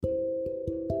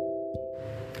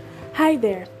Hi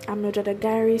there, I'm Nojada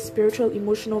Gary, spiritual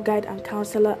emotional guide and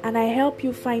counselor, and I help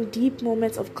you find deep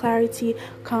moments of clarity,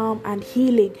 calm, and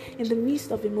healing in the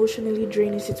midst of emotionally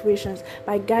draining situations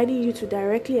by guiding you to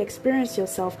directly experience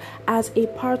yourself as a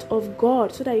part of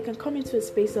God so that you can come into a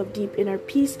space of deep inner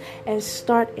peace and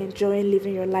start enjoying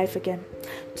living your life again.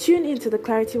 Tune into the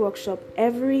Clarity Workshop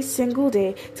every single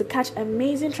day to catch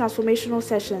amazing transformational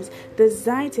sessions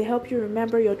designed to help you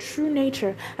remember your true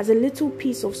nature as a little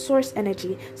piece of source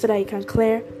energy so that you can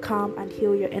clear, calm, and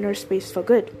heal your inner space for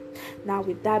good. Now,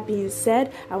 with that being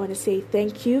said, I want to say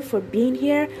thank you for being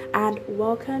here and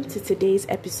welcome to today's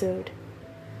episode.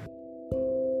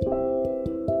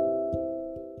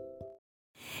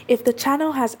 If the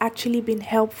channel has actually been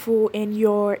helpful in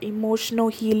your emotional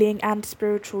healing and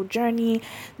spiritual journey,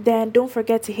 then don't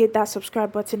forget to hit that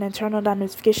subscribe button and turn on that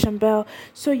notification bell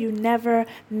so you never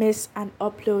miss an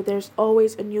upload. There's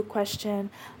always a new question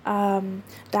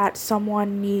that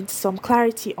someone needs some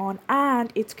clarity on,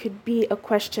 and it could be a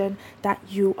question that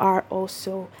you are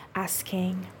also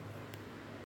asking.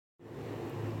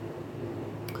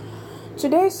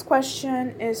 Today's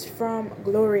question is from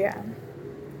Gloria,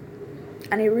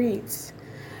 and it reads,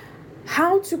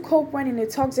 how to cope when in a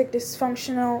toxic,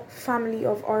 dysfunctional family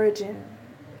of origin,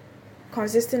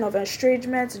 consisting of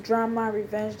estrangement, drama,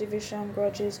 revenge, division,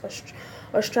 grudges,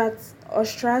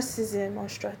 ostracism,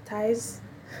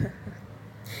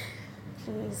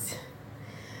 please,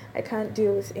 I can't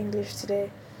deal with English today,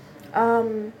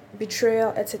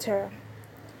 betrayal, etc.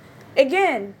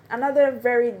 Again, another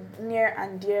very near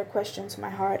and dear question to my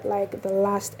heart, like the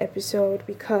last episode,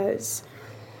 because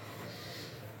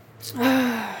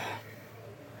I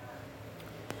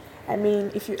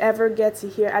mean, if you ever get to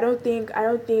hear, I don't think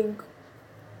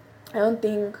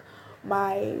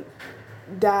my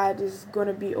dad is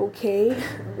gonna be okay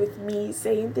with me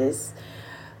saying this,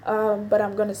 but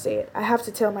I'm gonna say it. I have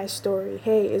to tell my story.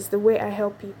 Hey, it's the way I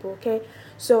help people. Okay,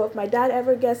 so if my dad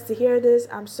ever gets to hear this,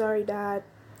 I'm sorry, Dad,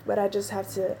 but I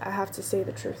have to say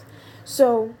the truth.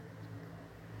 So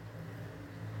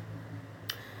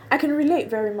I can relate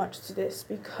very much to this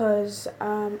because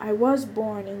I was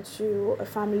born into a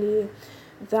family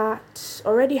that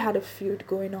already had a feud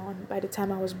going on by the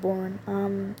time I was born.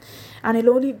 And it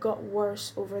only got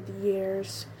worse over the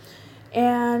years.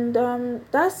 And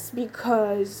that's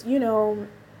because, we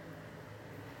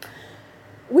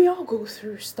all go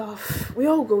through stuff.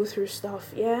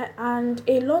 Yeah? And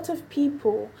a lot of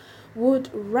people would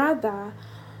rather,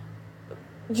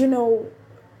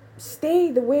 stay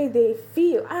the way they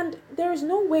feel, and there's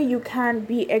no way you can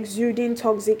be exuding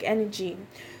toxic energy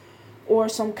or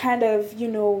some kind of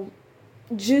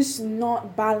just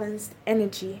not balanced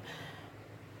energy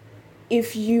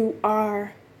if you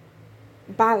are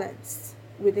balanced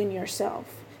within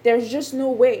yourself. There's just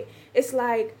no way. It's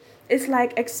like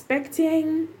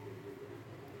expecting,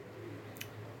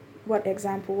 what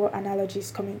analogy is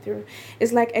coming through?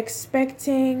 It's like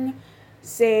expecting,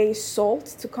 say, salt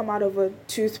to come out of a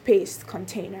toothpaste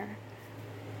container,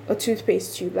 a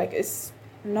toothpaste tube. Like, it's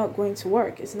not going to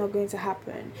work. It's not going to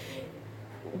happen.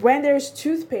 When there's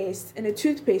toothpaste in a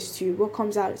toothpaste tube, what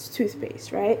comes out is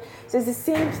toothpaste, right? So it's the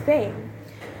same thing.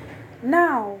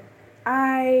 Now,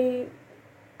 I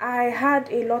had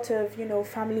a lot of,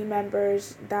 family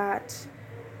members that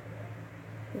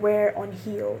were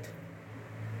unhealed.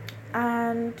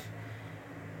 And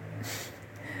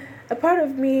a part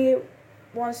of me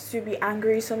wants to be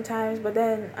angry sometimes, but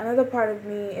then another part of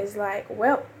me is like,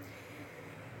 well,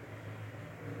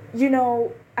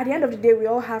 at the end of the day, we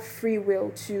all have free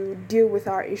will to deal with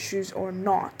our issues or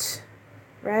not,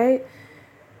 right?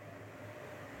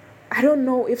 I don't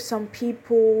know if some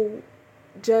people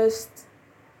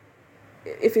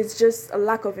if it's just a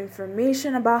lack of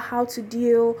information about how to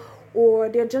deal, or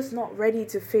they're just not ready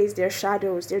to face their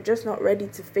shadows. They're just not ready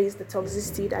to face the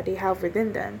toxicity that they have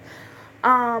within them.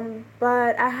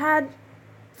 But I had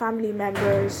family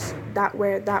members that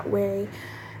were that way,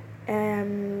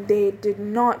 and they did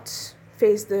not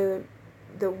face the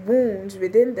wounds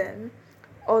within them.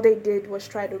 All they did was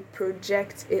try to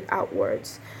project it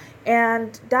outwards,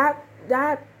 and that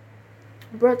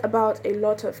brought about a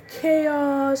lot of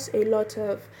chaos, a lot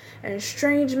of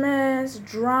estrangements,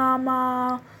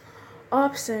 drama,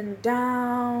 ups and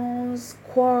downs,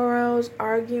 quarrels,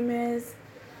 arguments.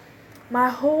 My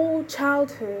whole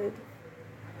childhood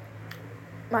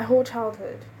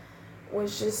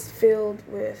was just filled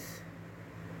with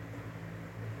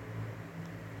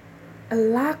a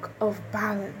lack of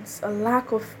balance,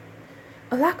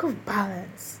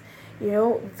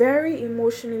 very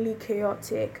emotionally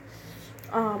chaotic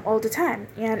all the time.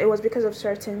 And it was because of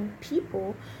certain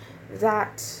people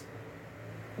that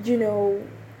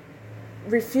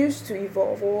refused to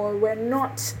evolve, or were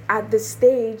not at the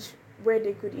stage where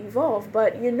they could evolve.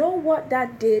 But you know what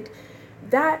that did?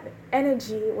 That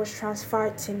energy was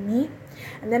transferred to me,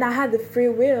 and then I had the free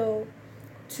will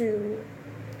to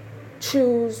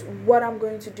choose what I'm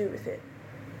going to do with it,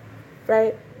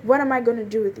 right? What am I going to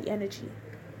do with the energy?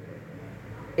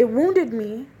 It wounded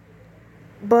me,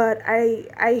 but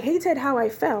I hated how I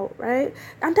felt, right?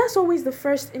 And that's always the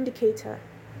first indicator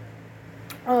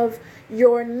of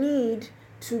your need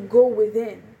to go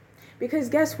within. Because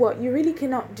guess what? You really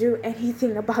cannot do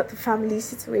anything about the family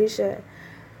situation.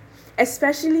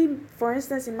 Especially, for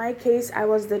instance, in my case, I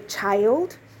was the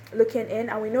child looking in,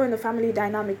 and we know in the family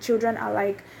dynamic, children are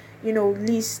like,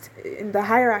 least in the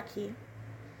hierarchy.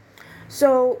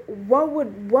 So what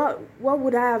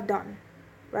would I have done?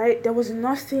 Right? There was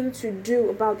nothing to do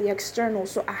about the external,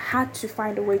 so I had to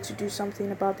find a way to do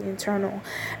something about the internal,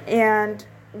 and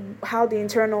how the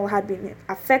internal had been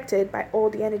affected by all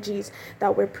the energies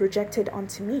that were projected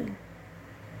onto me.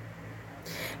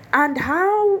 And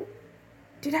how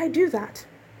did I do that?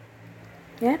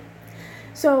 Yeah.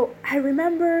 So I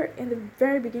remember in the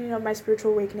very beginning of my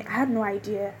spiritual awakening, I had no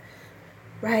idea.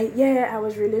 Right? Yeah, I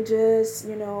was religious,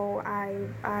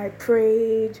 I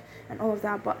prayed and all of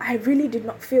that, but I really did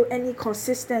not feel any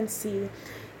consistency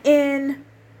in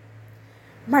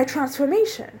my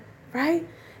transformation, right?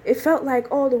 It felt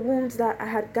like all the wounds that I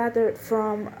had gathered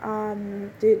from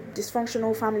the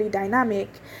dysfunctional family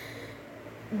dynamic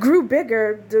grew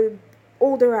bigger the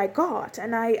older I got.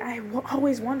 And I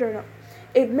always wondered,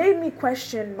 it made me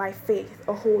question my faith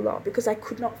a whole lot, because I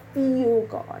could not feel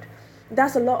God.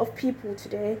 That's a lot of people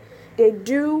today. They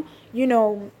do,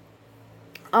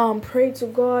 pray to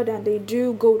God, and they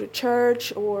do go to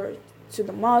church or to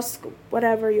the mosque,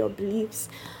 whatever your beliefs.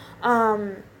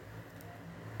 But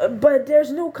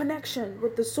there's no connection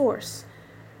with the source.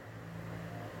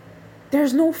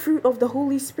 There's no fruit of the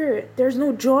Holy Spirit. There's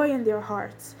no joy in their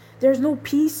hearts. There's no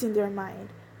peace in their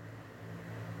mind.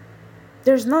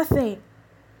 There's nothing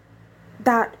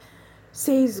that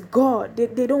says God.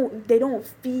 They don't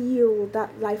feel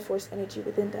that life force energy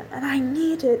within them. And I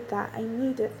needed that. I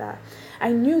knew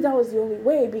that was the only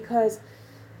way, because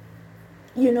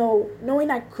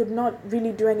knowing I could not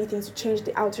really do anything to change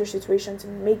the outer situation to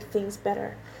make things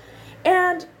better.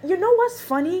 And you know what's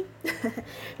funny?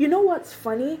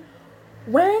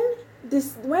 When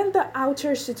the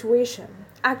outer situation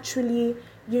actually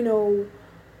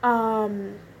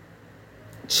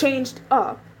changed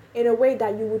up in a way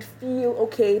that you would feel,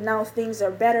 okay, now things are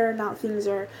better, now things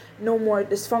are no more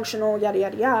dysfunctional, yada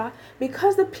yada yada,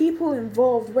 because the people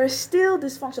involved were still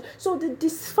dysfunctional. So the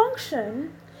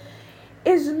dysfunction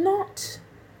is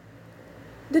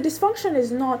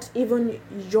not even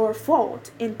your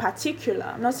fault in particular.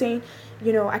 I'm not saying,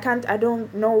 I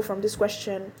don't know from this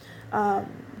question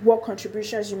what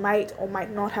contributions you might or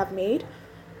might not have made,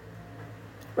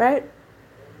 right?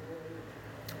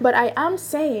 But I am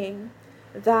saying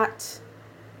that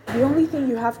the only thing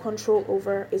you have control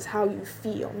over is how you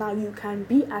feel. Now, you can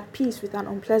be at peace with an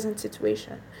unpleasant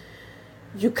situation.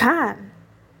 You can.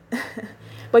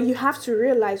 But you have to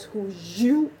realize who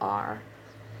you are.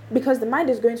 Because the mind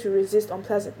is going to resist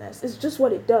unpleasantness. It's just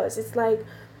what it does. It's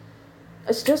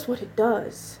just what it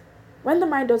does. When the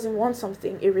mind doesn't want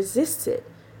something, it resists it.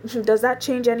 Does that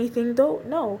change anything though?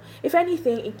 No. If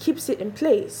anything, it keeps it in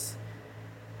place.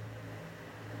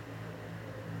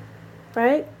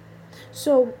 Right?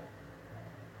 So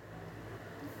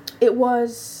it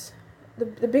was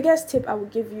the biggest tip I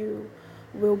would give you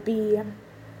will be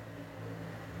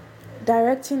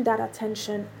directing that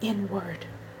attention inward.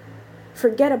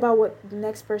 Forget about what the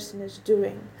next person is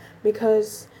doing,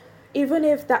 because even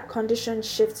if that condition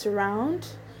shifts around,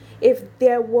 if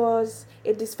there was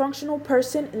a dysfunctional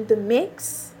person in the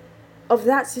mix of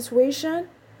that situation,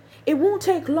 it won't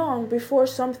take long before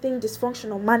something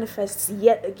dysfunctional manifests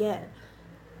yet again.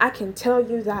 I can tell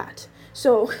you that.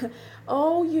 So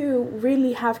all you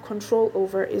really have control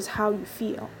over is how you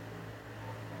feel.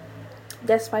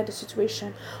 Despite the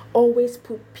situation, always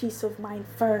put peace of mind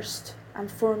first and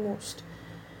foremost.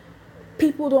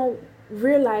 People don't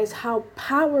realize how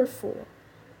powerful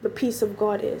the peace of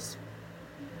God is.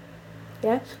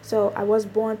 Yeah, so I was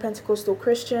born Pentecostal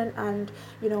Christian, and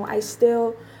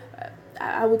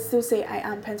I would still say I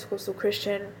am Pentecostal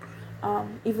Christian,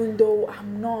 even though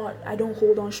I don't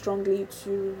hold on strongly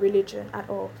to religion at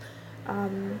all.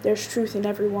 There's truth in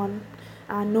everyone,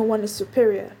 and no one is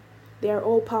superior. They are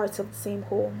all parts of the same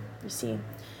whole, you see.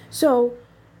 So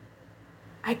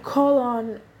I call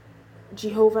on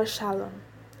Jehovah Shalom.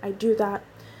 I do that.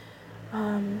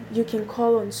 You can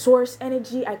call on source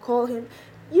energy. I call him.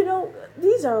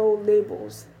 These are all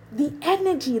labels. the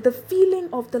energy, the feeling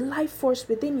of the life force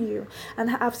within you. And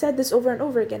I've said this over and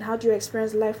over again. How do you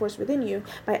experience the life force within you?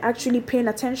 By actually paying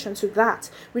attention to that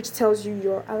which tells you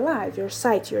you're alive, your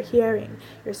sight, your hearing,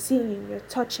 your seeing, your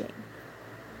touching.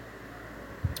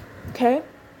 Okay?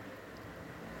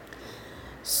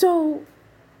 So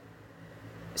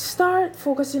start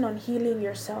focusing on healing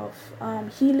yourself,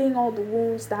 healing all the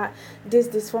wounds that this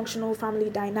dysfunctional family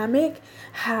dynamic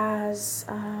has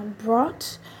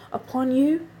brought upon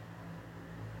you.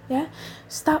 Yeah,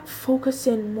 start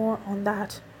focusing more on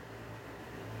that.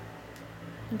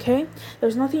 Okay,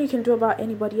 there's nothing you can do about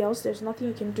anybody else. There's nothing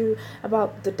you can do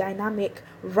about the dynamic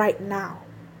right now.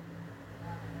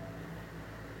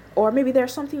 Or maybe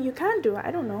there's something you can do, I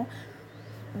don't know.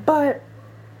 But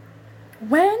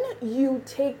when you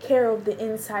take care of the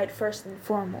inside first and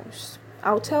foremost,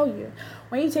 I'll tell you,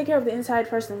 when you take care of the inside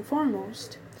first and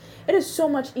foremost, it is so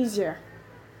much easier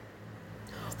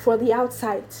for the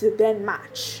outside to then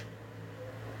match.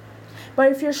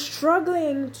 But if you're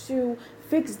struggling to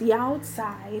fix the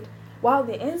outside while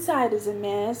the inside is a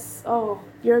mess,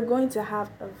 you're going to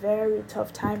have a very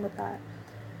tough time with that.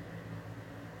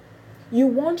 You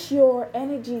want your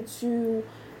energy to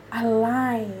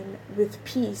align with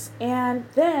peace. And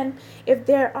then if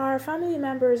there are family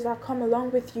members that come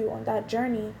along with you on that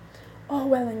journey,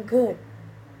 well and good.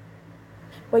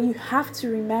 But you have to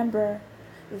remember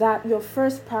that your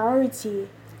first priority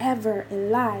ever in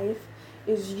life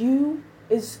is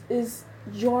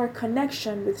your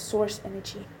connection with source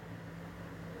energy.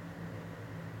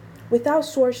 Without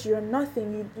source, you're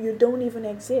nothing. You don't even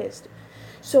exist.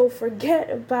 So forget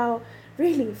about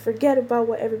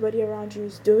what everybody around you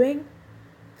is doing.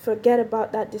 Forget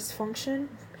about that dysfunction.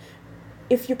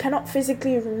 If you cannot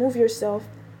physically remove yourself,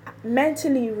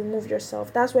 mentally remove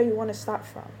yourself. That's where you want to start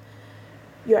from.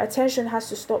 Your attention has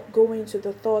to stop going to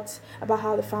the thoughts about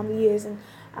how the family is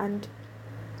and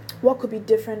what could be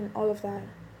different, all of that.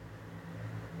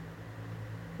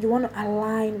 You want to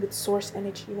align with source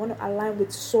energy. You want to align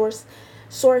with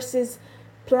source's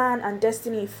plan and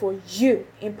destiny for you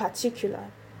in particular.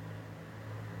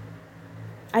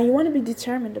 And you want to be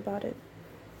determined about it.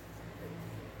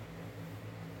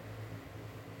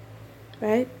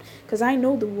 Right? Because I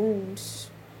know the wounds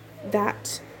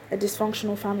that a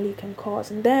dysfunctional family can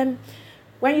cause. And then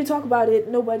when you talk about it,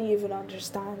 nobody even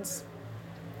understands.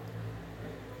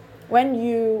 When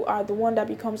you are the one that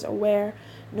becomes aware,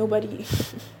 nobody...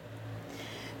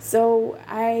 So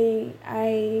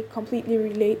I completely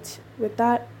relate with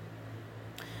that.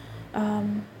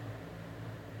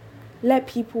 Let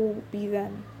people be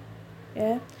them.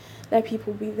 Yeah? Let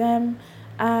people be them.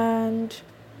 And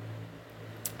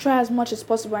try as much as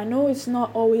possible. I know it's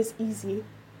not always easy.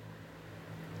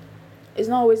 It's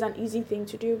not always an easy thing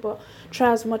to do, but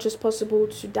try as much as possible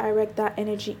to direct that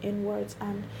energy inwards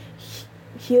and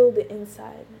heal the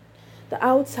inside. The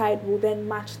outside will then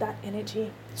match that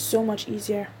energy. So much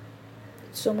easier.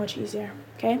 So much easier.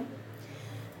 Okay?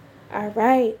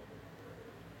 Alright.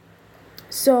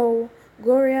 So,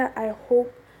 Gloria, I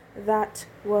hope that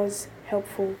was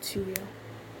helpful to you.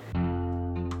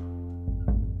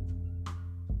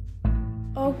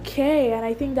 Okay, and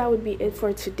I think that would be it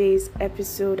for today's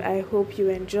episode. I hope you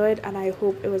enjoyed and I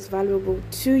hope it was valuable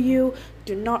to you.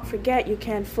 Do not forget, you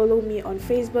can follow me on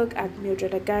Facebook at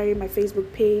Mildred Agari, my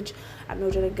Facebook page at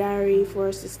Mildred Agari, for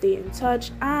us to stay in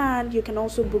touch. And you can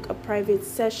also book a private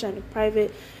session, a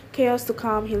private Chaos to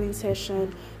Calm healing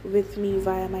session with me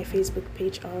via my Facebook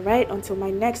page. Alright, until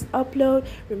my next upload,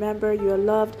 remember, you're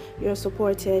loved, you're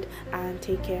supported, and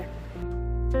take care.